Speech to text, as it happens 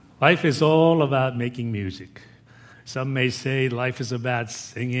Life is all about making music. Some may say life is about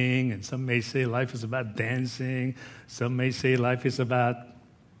singing, and some may say life is about dancing. Some may say life is about...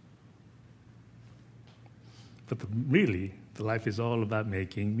 But really, the life is all about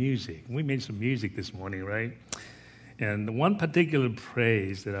making music. We made some music this morning, right? And one particular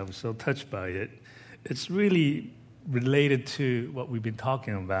praise that I was so touched by it's really related to what we've been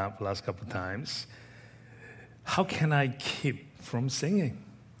talking about the last couple of times. How can I keep from singing?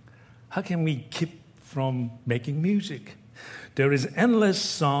 How can we keep from making music? There is endless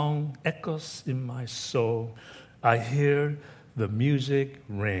song echoes in my soul. I hear the music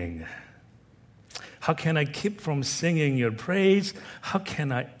ring. How can I keep from singing your praise? How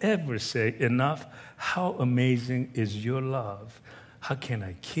can I ever say enough? How amazing is your love? How can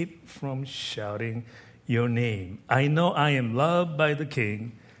I keep from shouting your name? I know I am loved by the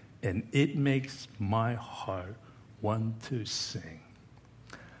King, and it makes my heart want to sing.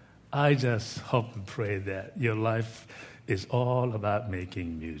 I just hope and pray that your life is all about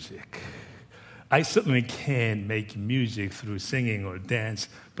making music. I certainly can't make music through singing or dance,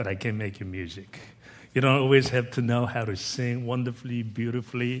 but I can make music. You don't always have to know how to sing wonderfully,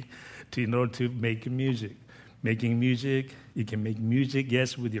 beautifully, in order to make music. Making music, you can make music,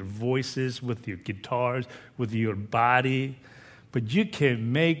 yes, with your voices, with your guitars, with your body, but you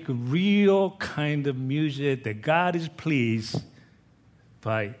can make real kind of music that God is pleased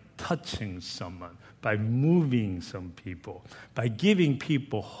by touching someone, by moving some people, by giving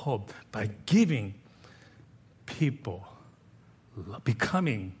people hope, by giving people,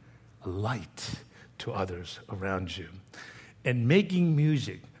 becoming a light to others around you. And making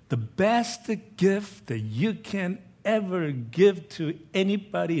music, the best gift that you can ever give to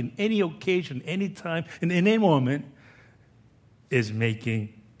anybody in any occasion, any time, in any moment, is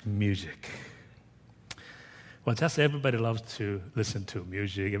making music. Well, just everybody loves to listen to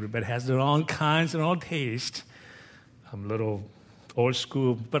music. Everybody has their own kinds, their own taste. I'm a little old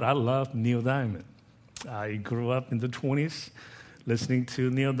school, but I love Neil Diamond. I grew up in the 20s listening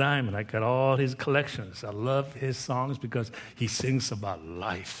to Neil Diamond. I got all his collections. I love his songs because he sings about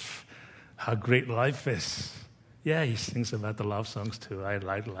life, how great life is. Yeah, he sings about the love songs too. I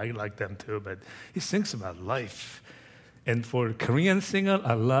like them too, but he sings about life. And for a Korean singer,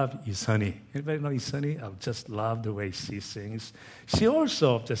 I love Isunni. Anybody know Isunni? I just love the way she sings. She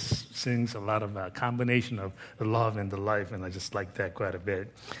also just sings a lot of a combination of the love and the life, and I just like that quite a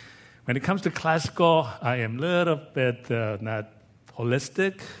bit. When it comes to classical, I am a little bit not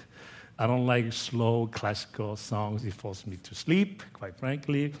holistic. I don't like slow classical songs. It forces me to sleep, quite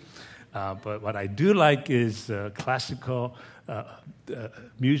frankly. But what I do like is classical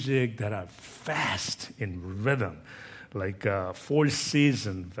music that are fast in rhythm, like Four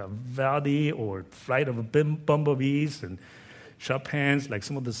Seasons, Vivaldi, or Flight of Bumblebees, and Chopin's, like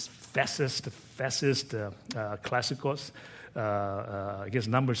some of the fastest classicals. I guess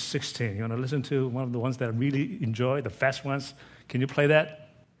number 16. You want to listen to one of the ones that I really enjoy, the fast ones? Can you play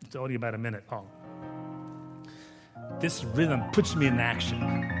that? It's only about a minute long. This rhythm puts me in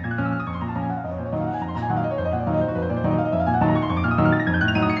action.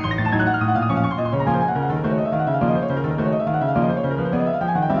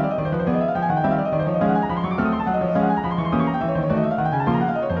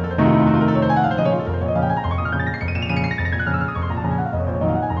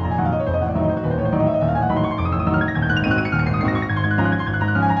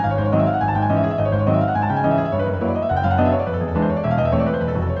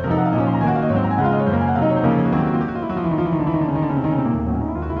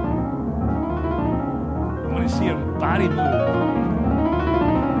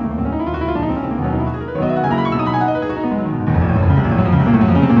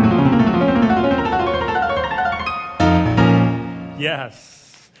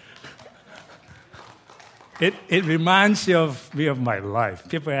 Yes. It reminds me of my life.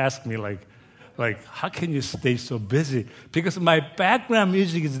 People ask me, like, how can you stay so busy? Because my background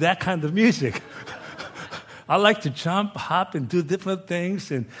music is that kind of music. I like to jump, hop, and do different things,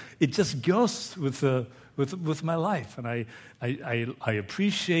 and it just goes with my life. And I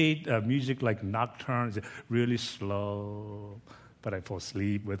appreciate music like Nocturnes, really slow, but I fall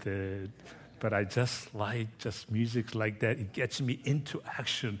asleep with it. But I just like music like that. It gets me into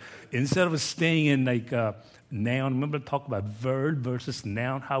action. Instead of staying in like noun, remember talk about verb versus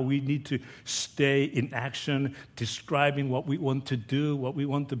noun, how we need to stay in action, describing what we want to do, what we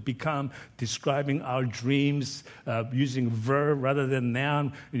want to become, describing our dreams, using verb rather than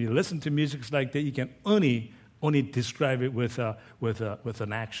noun. When you listen to music like that, you can only describe it with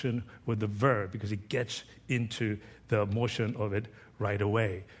an action, with the verb, because it gets into the motion of it right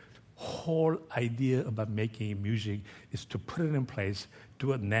away. whole idea about making music is to put it in place,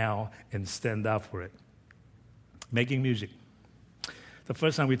 do it now, and stand up for it. Making music. The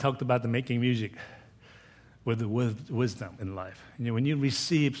first time we talked about the making music with the wisdom in life. When you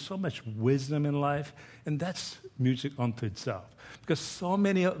receive so much wisdom in life, and that's music unto itself. Because so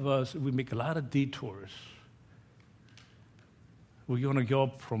many of us, we make a lot of detours. We're going to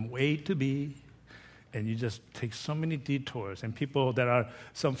go from A to B, and you just take so many detours. And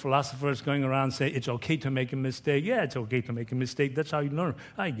some philosophers going around say it's okay to make a mistake. Yeah, it's okay to make a mistake. That's how you learn.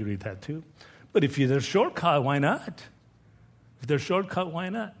 I agree with that too. But if there's a shortcut, why not? If there's a shortcut, why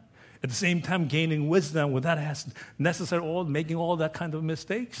not? At the same time, gaining wisdom without necessarily making all that kind of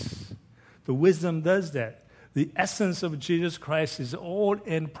mistakes. The wisdom does that. The essence of Jesus Christ is all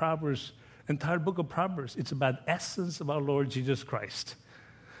in Proverbs, entire book of Proverbs. It's about essence of our Lord Jesus Christ.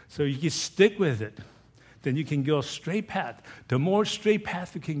 So you can stick with it. Then you can go straight path. The more straight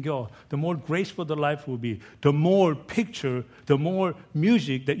path you can go, the more graceful the life will be. The more picture, the more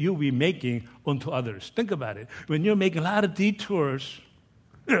music that you'll be making unto others. Think about it. When you're making a lot of detours,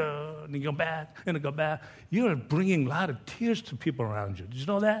 and you go back, and go back, you're bringing a lot of tears to people around you. Did you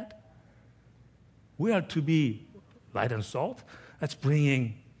know that? We are to be light and salt. That's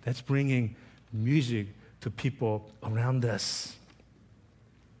bringing music to people around us.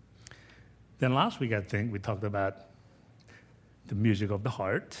 Then last week, I think, we talked about the music of the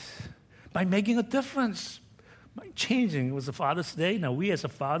heart by making a difference, by changing. It was a Father's Day. Now, we as a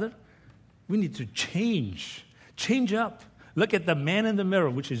father, we need to change up. Look at the man in the mirror,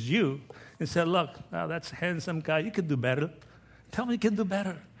 which is you, and say, look, now that's a handsome guy. You can do better. Tell me you can do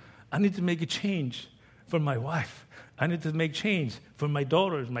better. I need to make a change for my wife. I need to make change for my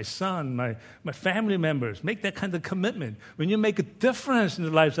daughters, my son, my family members. Make that kind of commitment. When you make a difference in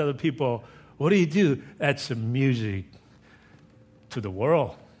the lives of other people, what do? That's some music to the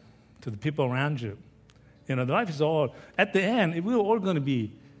world, to the people around you. The life is all, at the end, we're all going to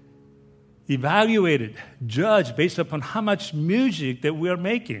be evaluated, judged based upon how much music that we are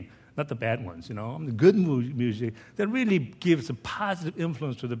making. Not the bad ones, the good music that really gives a positive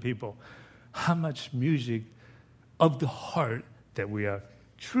influence to the people. How much music of the heart that we are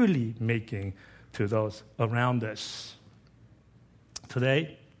truly making to those around us.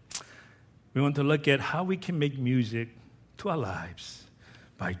 Today, we want to look at how we can make music to our lives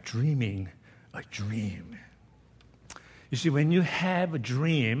by dreaming a dream. You see, when you have a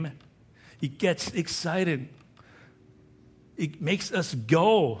dream, it gets excited. It makes us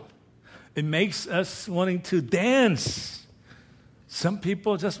go. It makes us wanting to dance. Some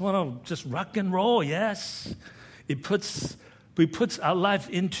people just want to just rock and roll, yes. We puts our life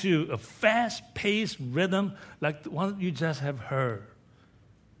into a fast-paced rhythm like the one you just have heard.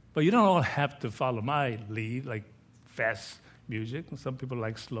 But you don't all have to follow my lead, like fast music. Some people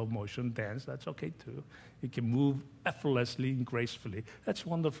like slow motion dance. That's okay too. You can move effortlessly and gracefully. That's a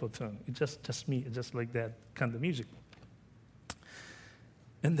wonderful thing. It's just me. It's just like that kind of music.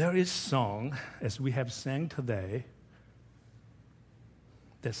 And there is song, as we have sang today,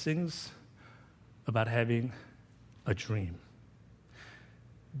 that sings about having a dream.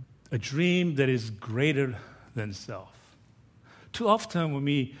 A dream that is greater than self. Too often when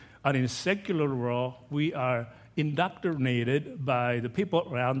we are in a secular world, we are indoctrinated by the people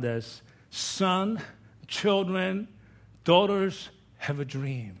around us. Son, children, daughters have a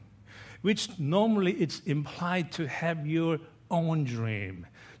dream, which normally it's implied to have your own dream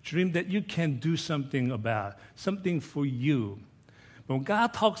that you can do something about, something for you. But when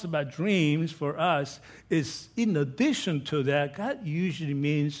God talks about dreams for us, is in addition to that, God usually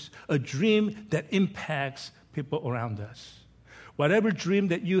means a dream that impacts people around us. Whatever dream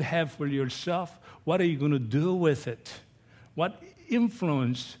that you have for yourself, what are you going to do with it? What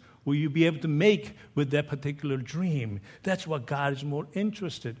influence will you be able to make with that particular dream? That's what God is more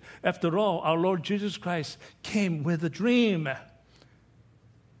interested. After all, our Lord Jesus Christ came with a dream.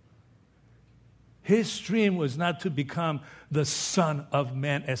 His dream was not to become the Son of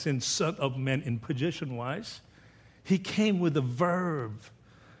Man, as in Son of Man in position-wise. He came with a verb.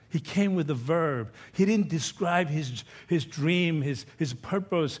 He came with a verb. He didn't describe his dream, his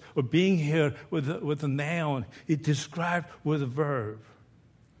purpose of being here with a noun. He described with a verb.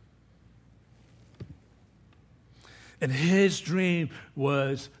 And his dream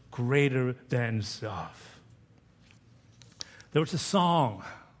was greater than self. There was a song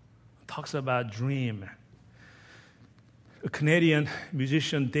that talks about dream. A Canadian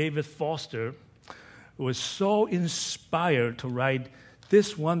musician, David Foster, was so inspired to write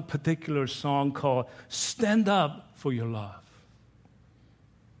this one particular song called Stand Up for Your Love.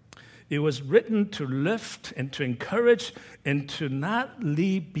 It was written to lift and to encourage and to not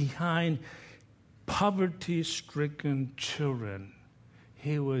leave behind poverty-stricken children.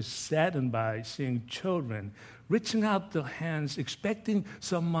 He was saddened by seeing children reaching out their hands, expecting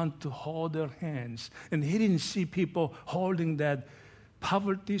someone to hold their hands. And he didn't see people holding that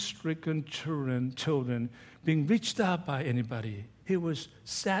poverty-stricken children being reached out by anybody. He was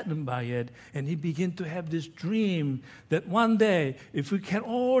saddened by it, and he began to have this dream that one day, if we can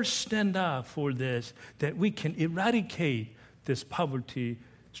all stand up for this, that we can eradicate this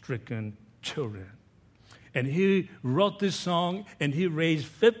poverty-stricken children. And he wrote this song, and he raised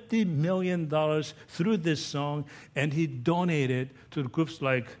 $50 million through this song, and he donated to groups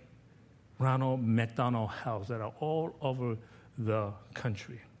like Ronald McDonald House that are all over the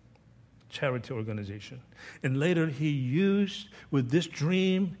country, charity organization. And later he used with this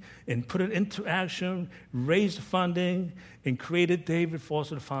dream and put it into action, raised funding, and created David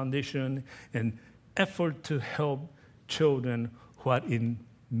Foster Foundation, an effort to help children who are in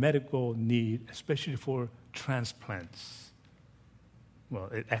medical need, especially for transplants. Well,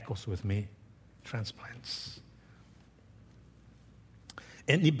 it echoes with me, transplants.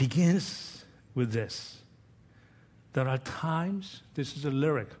 And it begins with this. There are times, this is a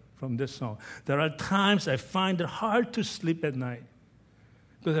lyric from this song, there are times I find it hard to sleep at night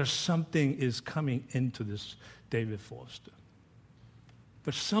because there's something is coming into this David Foster.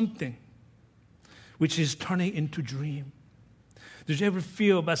 There's something which is turning into dream. Did you ever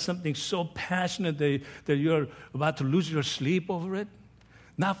feel about something so passionate that you're about to lose your sleep over it?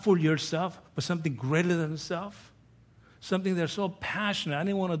 Not for yourself, but something greater than yourself. Something that's so passionate.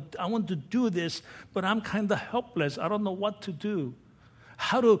 I want to do this, but I'm kind of helpless. I don't know what to do.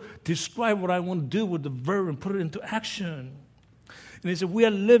 How to describe what I want to do with the verb and put it into action. And he said, we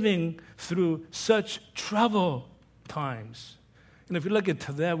are living through such trouble times. And if you look at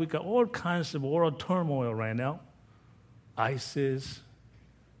today, we got all kinds of world turmoil right now. ISIS,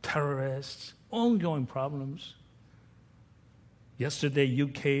 terrorists, ongoing problems. Yesterday,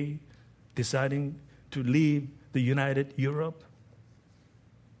 UK deciding to leave the United Europe.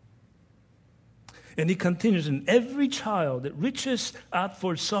 And he continues, in every child that reaches out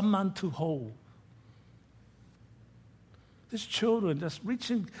for someone to hold. These children just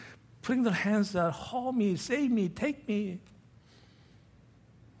reaching, putting their hands out, hold me, save me, take me.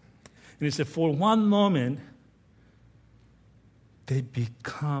 And he said, for one moment, they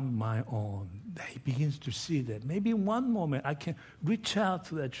become my own. He begins to see that. Maybe one moment I can reach out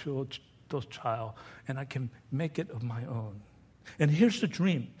to that child and I can make it of my own. And here's the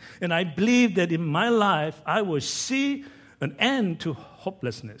dream. And I believe that in my life, I will see an end to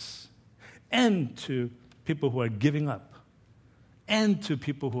hopelessness, end to people who are giving up, end to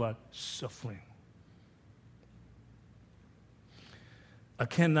people who are suffering. I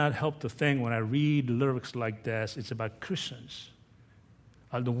cannot help to think when I read lyrics like this, it's about Christians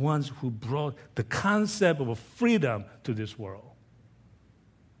are the ones who brought the concept of freedom to this world.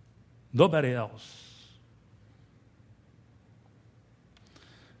 Nobody else.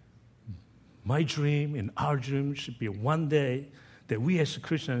 My dream and our dream should be one day that we as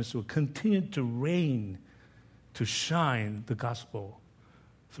Christians will continue to reign, to shine the gospel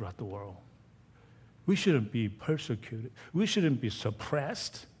throughout the world. We shouldn't be persecuted. We shouldn't be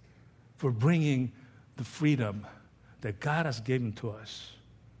suppressed for bringing the freedom that God has given to us.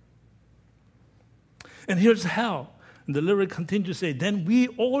 And here's how. And the lyric continues to say, then we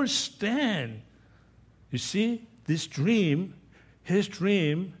all stand. You see, this dream, his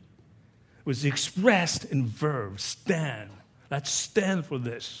dream, was expressed in verb, stand. Let's stand for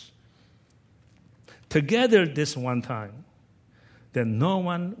this. Together this one time, then no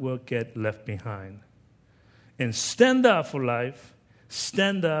one will get left behind. And stand up for life,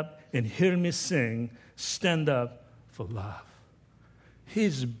 stand up and hear me sing, stand up for love.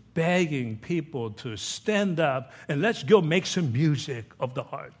 He's begging people to stand up and let's go make some music of the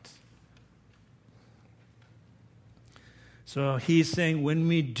heart. So he's saying when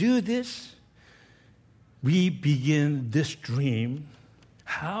we do this, we begin this dream.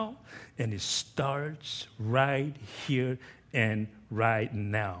 How? And it starts right here and right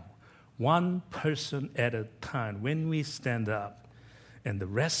now. One person at a time. When we stand up, and the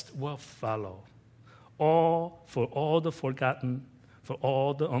rest will follow. All for all the forgotten, for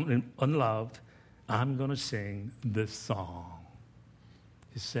all the unloved, I'm going to sing this song.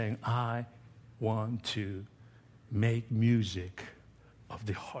 He's saying, I want to make music of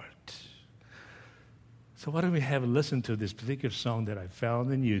the heart. So why don't we have a listen to this particular song that I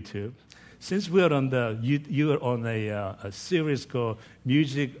found on YouTube. since we're on you are on a series called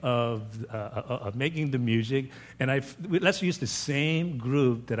Music of Making the Music, and let's use the same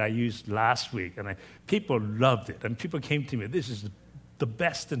group that I used last week, and people loved it, and people came to me, this is the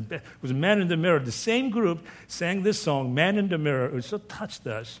best and best. It was Man in the Mirror. The same group sang this song, Man in the Mirror. It so touched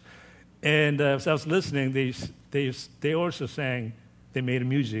us. And as I was listening, they also sang, they made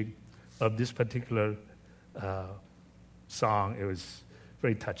music of this particular song. It was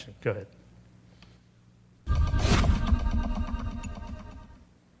very touching. Go ahead.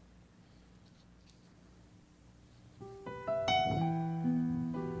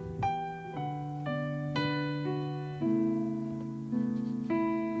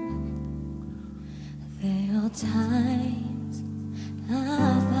 There are times I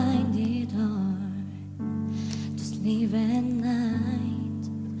find it hard to sleep at night.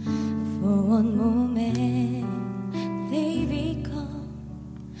 For one moment they become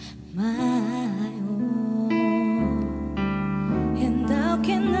my own. And how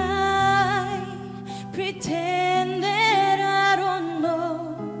can I pretend that I don't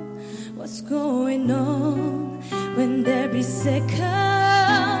know what's going on when every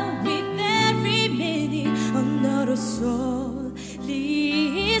second with every minute another soul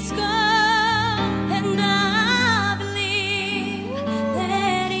is gone. And I believe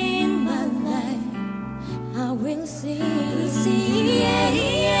that in my life I will see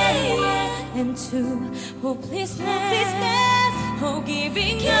into hopelessness, oh,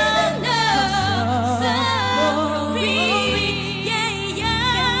 giving up sorry.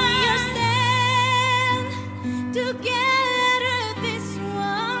 Stand together this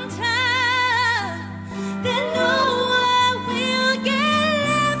one time, then no one will get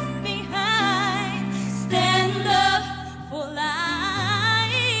left behind. Stand up for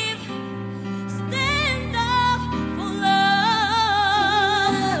life, stand up for love.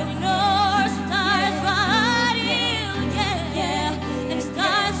 And our stars right here, and it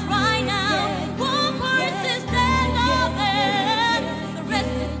starts right now. One person stand up and the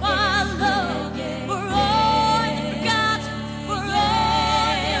rest will follow. For all you forgot, for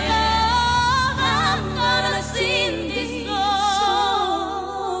all you love, I'm gonna sing this song.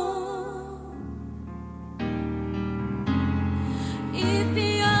 If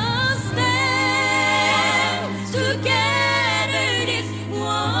you stand together this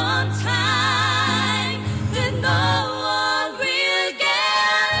one time, then no one will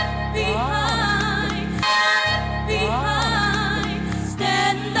get behind.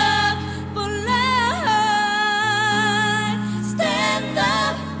 Stand up for life. Stand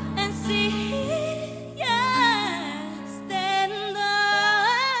up and see. Yeah, stand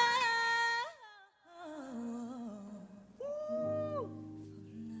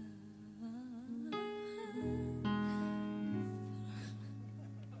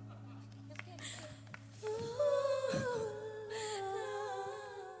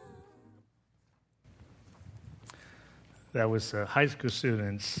That was high school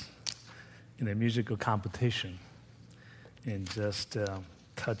students in a musical competition, and just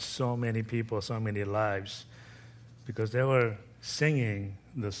touched so many people, so many lives, because they were singing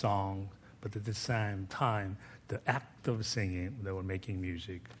the song, but at the same time, the act of singing, they were making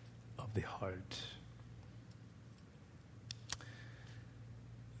music of the heart.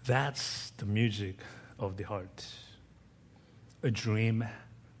 That's the music of the heart. A dream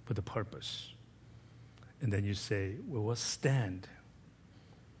with a purpose. And then you say, well, we'll stand.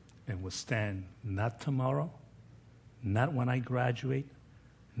 And we'll stand not tomorrow, not when I graduate,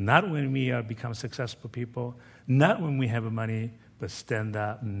 not when we become successful people, not when we have money, but stand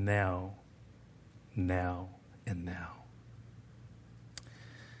up now, now, and now.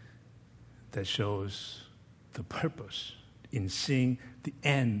 That shows the purpose in seeing the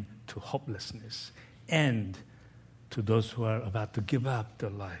end to hopelessness, end to those who are about to give up their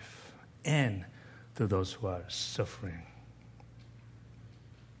life, end to those who are suffering.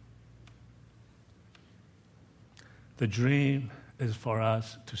 The dream is for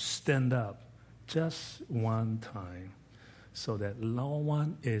us to stand up just one time so that no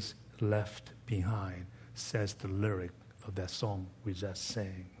one is left behind, says the lyric of that song we just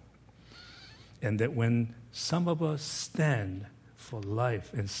sang. And that when some of us stand for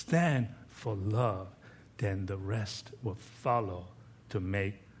life and stand for love, then the rest will follow to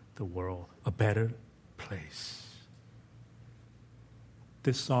make the world a better place.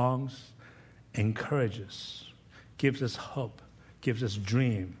 This song encourages, gives us hope, gives us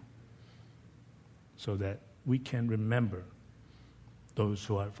dream, so that we can remember those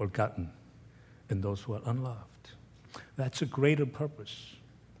who are forgotten and those who are unloved. That's a greater purpose.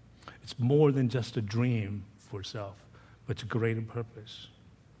 It's more than just a dream for self, but it's a greater purpose.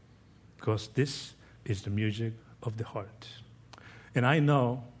 because this is the music of the heart. And I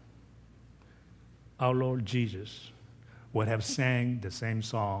know our Lord Jesus would have sang the same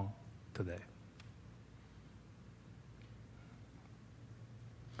song today.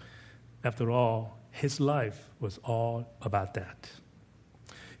 After all, his life was all about that.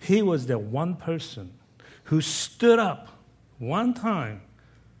 He was the one person who stood up one time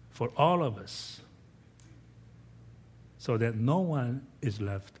for all of us so that no one is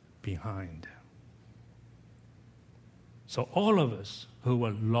left behind. So all of us who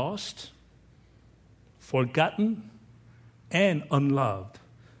were lost, forgotten, and unloved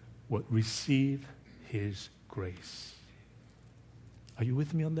would receive his grace. Are you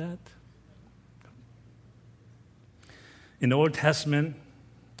with me on that? In the Old Testament,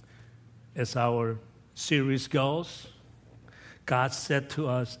 as our series goes, God said to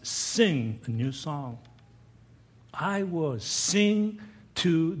us, sing a new song. I will sing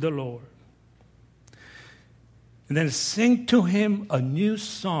to the Lord. And then sing to him a new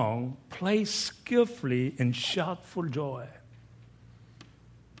song, play skillfully and shout for joy.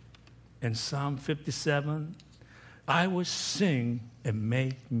 In Psalm 57, I will sing and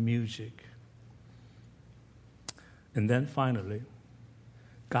make music. And then finally,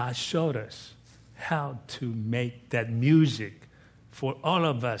 God showed us how to make that music for all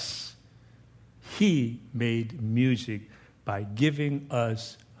of us. He made music by giving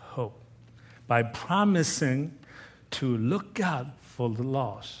us hope, by promising to look out for the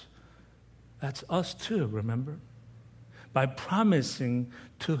lost. That's us too, remember? By promising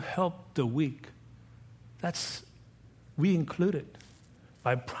to help the weak. That's we included.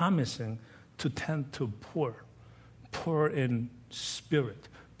 By promising to tend to poor in spirit,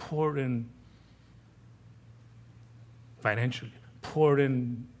 poor in financially, poor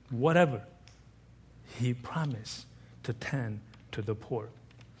in whatever. He promised to tend to the poor.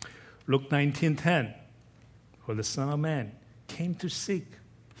 Luke 19:10, for the Son of Man came to seek.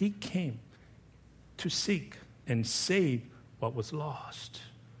 He came to seek and save what was lost.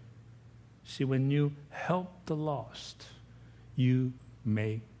 See, when you help the lost, you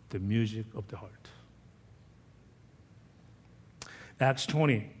make the music of the heart. Acts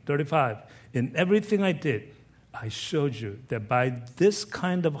 20:35, in everything I did, I showed you that by this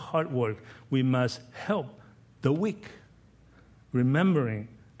kind of hard work, we must help the weak, remembering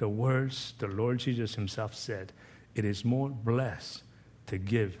the words the Lord Jesus himself said, it is more blessed to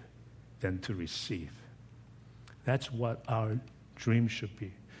give than to receive. That's what our dream should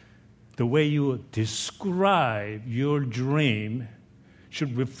be. The way you describe your dream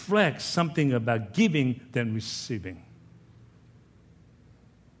should reflect something about giving than receiving.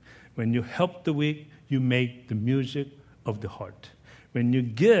 When you help the weak, you make the music of the heart. When you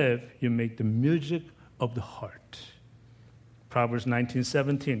give, you make the music of the heart. Proverbs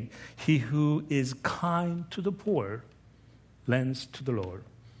 19:17, he who is kind to the poor lends to the Lord,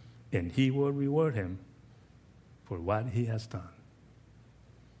 and he will reward him for what he has done.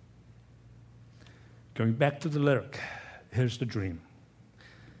 Going back to the lyric, here's the dream.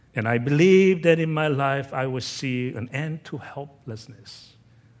 And I believe that in my life I will see an end to helplessness,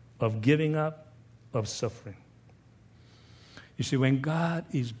 of giving up, of suffering. You see, when God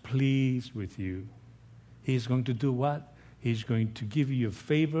is pleased with you, he's going to do what? He's going to give you a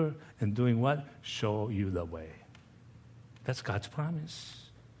favor and doing what? Show you the way. That's God's promise.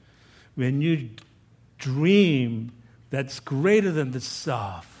 When you dream that's greater than the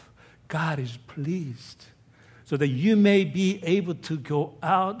self, God is pleased. So that you may be able to go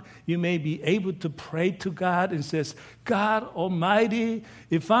out, you may be able to pray to God and says, God Almighty,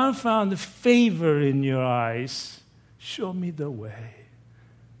 if I found favor in your eyes, show me the way.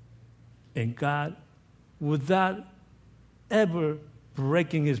 And God, without ever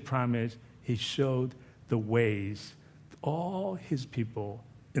breaking his promise, he showed the ways to all his people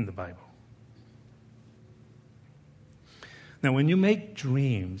in the Bible. Now, when you make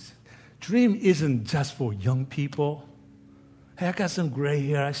dreams, dream isn't just for young people. Hey, I got some gray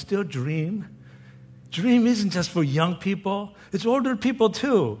hair, I still dream. Dream isn't just for young people. It's older people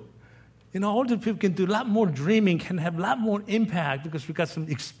too. You know, older people can do a lot more dreaming, can have a lot more impact because we got some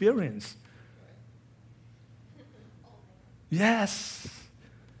experience. Yes.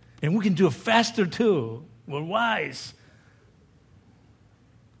 And we can do it faster too. We're wise.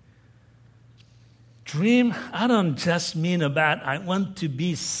 Dream, I don't just mean about I want to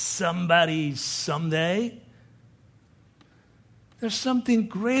be somebody someday. There's something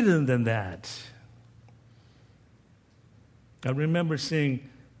greater than that. I remember seeing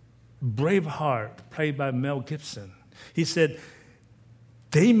Braveheart, played by Mel Gibson. He said,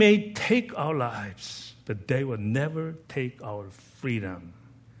 they may take our lives, but they will never take our freedom.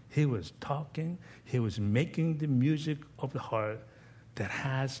 He was talking. He was making the music of the heart that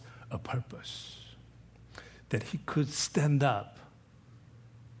has a purpose. That he could stand up,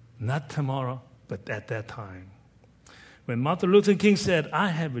 not tomorrow, but at that time. When Martin Luther King said, I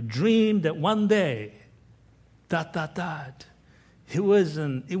have a dream that one day, ... It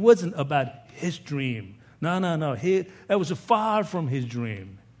wasn't about his dream. No. That was far from his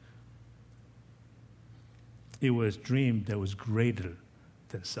dream. It was a dream that was greater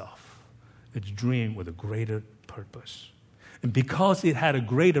than self. It's a dream with a greater purpose. And because it had a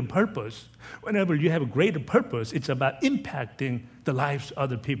greater purpose, whenever you have a greater purpose, it's about impacting the lives of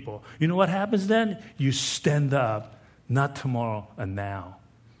other people. You know what happens then? You stand up, not tomorrow and now.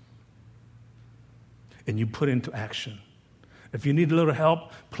 And you put into action. If you need a little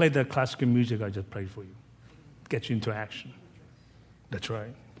help, play that classical music I just played for you. Get you into action. That's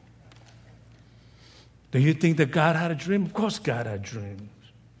right. Do you think that God had a dream? Of course God had dreams.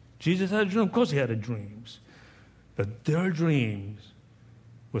 Jesus had a dream? Of course he had dreams. But their dreams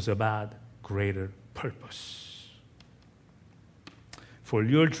was about greater purpose. For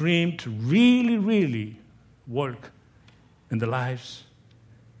your dream to really, really work in the lives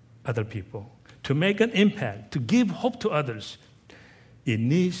of other people, to make an impact, to give hope to others, it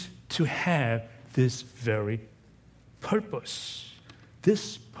needs to have this very purpose.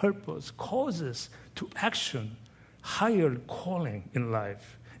 This purpose causes to action, higher calling in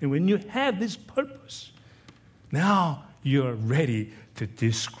life. And when you have this purpose, now you're ready to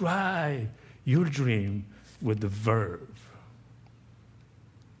describe your dream with the verb.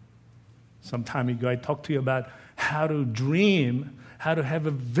 Some time ago, I talked to you about how to dream, how to have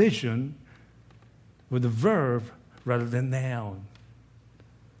a vision with the verb rather than noun.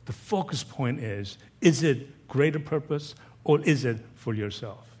 The focus point is it greater purpose or is it for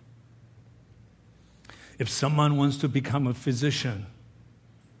yourself? If someone wants to become a physician,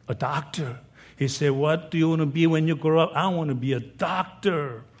 a doctor, he said, what do you want to be when you grow up? I want to be a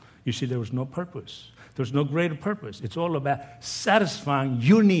doctor. You see, there was no purpose. There's no greater purpose. It's all about satisfying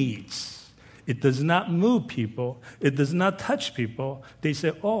your needs. It does not move people. It does not touch people. They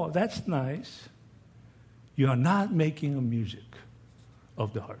say, oh, that's nice. You are not making a music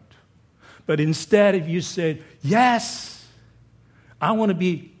of the heart. But instead, if you say, yes, I want to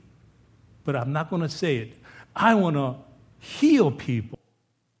be, but I'm not going to say it, I want to heal people.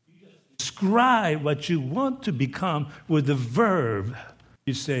 Describe what you want to become with the verb.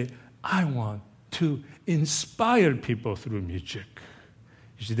 You say, I want to inspire people through music.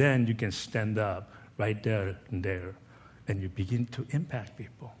 You see, then you can stand up right there and there, and you begin to impact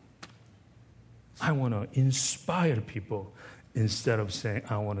people. I want to inspire people instead of saying,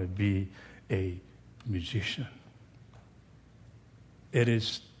 I want to be a musician.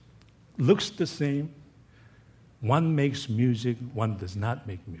 It looks the same. One makes music, one does not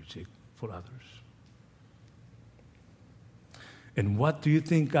make music for others. And what do you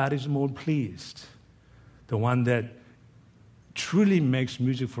think God is more pleased? The one that truly makes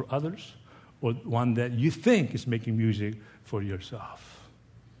music for others, or one that you think is making music for yourself?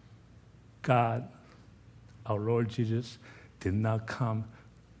 God, our Lord Jesus, did not come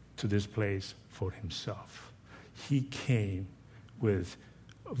to this place for himself. He came with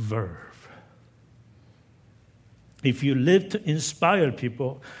a verb. If you live to inspire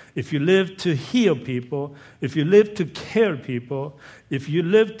people, if you live to heal people, if you live to care people, if you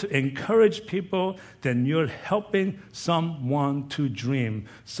live to encourage people, then you're helping someone to dream,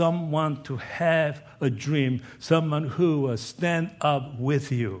 someone to have a dream, someone who will stand up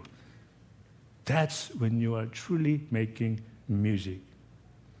with you. That's when you are truly making music.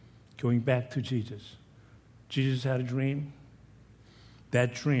 Going back to Jesus. Jesus had a dream.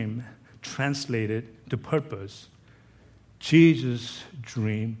 That dream translated to purpose. Jesus'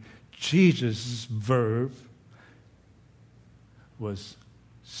 dream, Jesus' verb was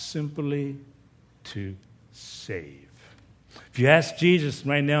simply to save. If you ask Jesus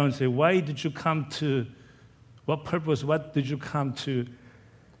right now and say, why did you come to, what purpose, what did you come to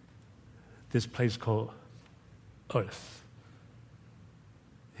this place called earth?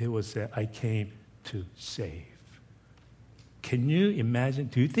 He would say, I came to save. Can you imagine?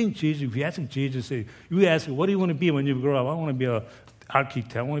 Do you think Jesus, if you ask Jesus, you ask, what do you want to be when you grow up? I want to be an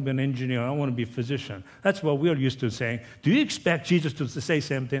architect. I want to be an engineer. I want to be a physician. That's what we're used to saying. Do you expect Jesus to say the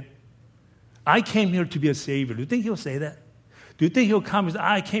same thing? I came here to be a savior. Do you think he'll say that? Do you think he'll come and say,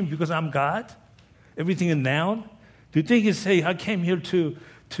 I came because I'm God? Everything in noun? Do you think he'll say, I came here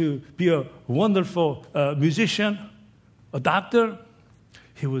to be a wonderful musician, a doctor?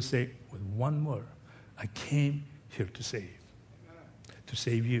 He will say, with one word, I came here to save. To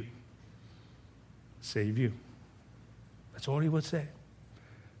save you. Save you. That's all he would say.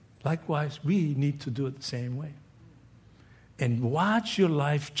 Likewise, we need to do it the same way. And watch your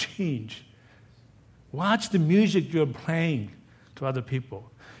life change. Watch the music you're playing to other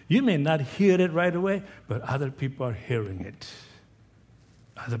people. You may not hear it right away, but other people are hearing it.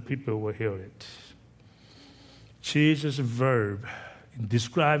 Other people will hear it. Jesus' verb in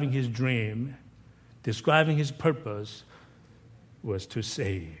describing his dream, describing his purpose, was to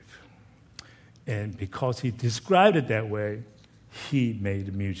save. And because he described it that way, he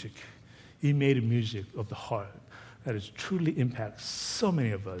made music. He made music of the heart that has truly impacted so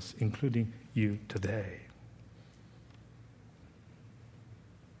many of us, including you today.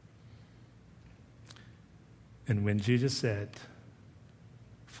 And when Jesus said,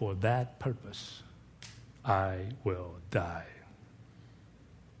 "For that purpose, I will die,"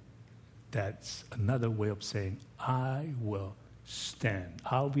 that's another way of saying, I will stand.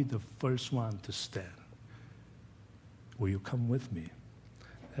 I'll be the first one to stand. Will you come with me?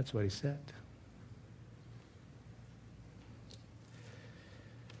 That's what he said.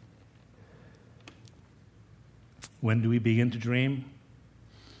 When do we begin to dream?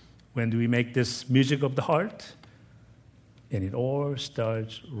 When do we make this music of the heart? And it all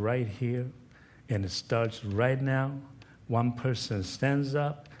starts right here, and it starts right now. One person stands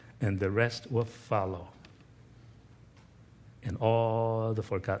up, and the rest will follow. And all the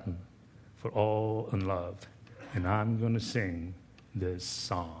forgotten, for all unloved. And I'm going to sing this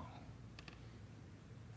song.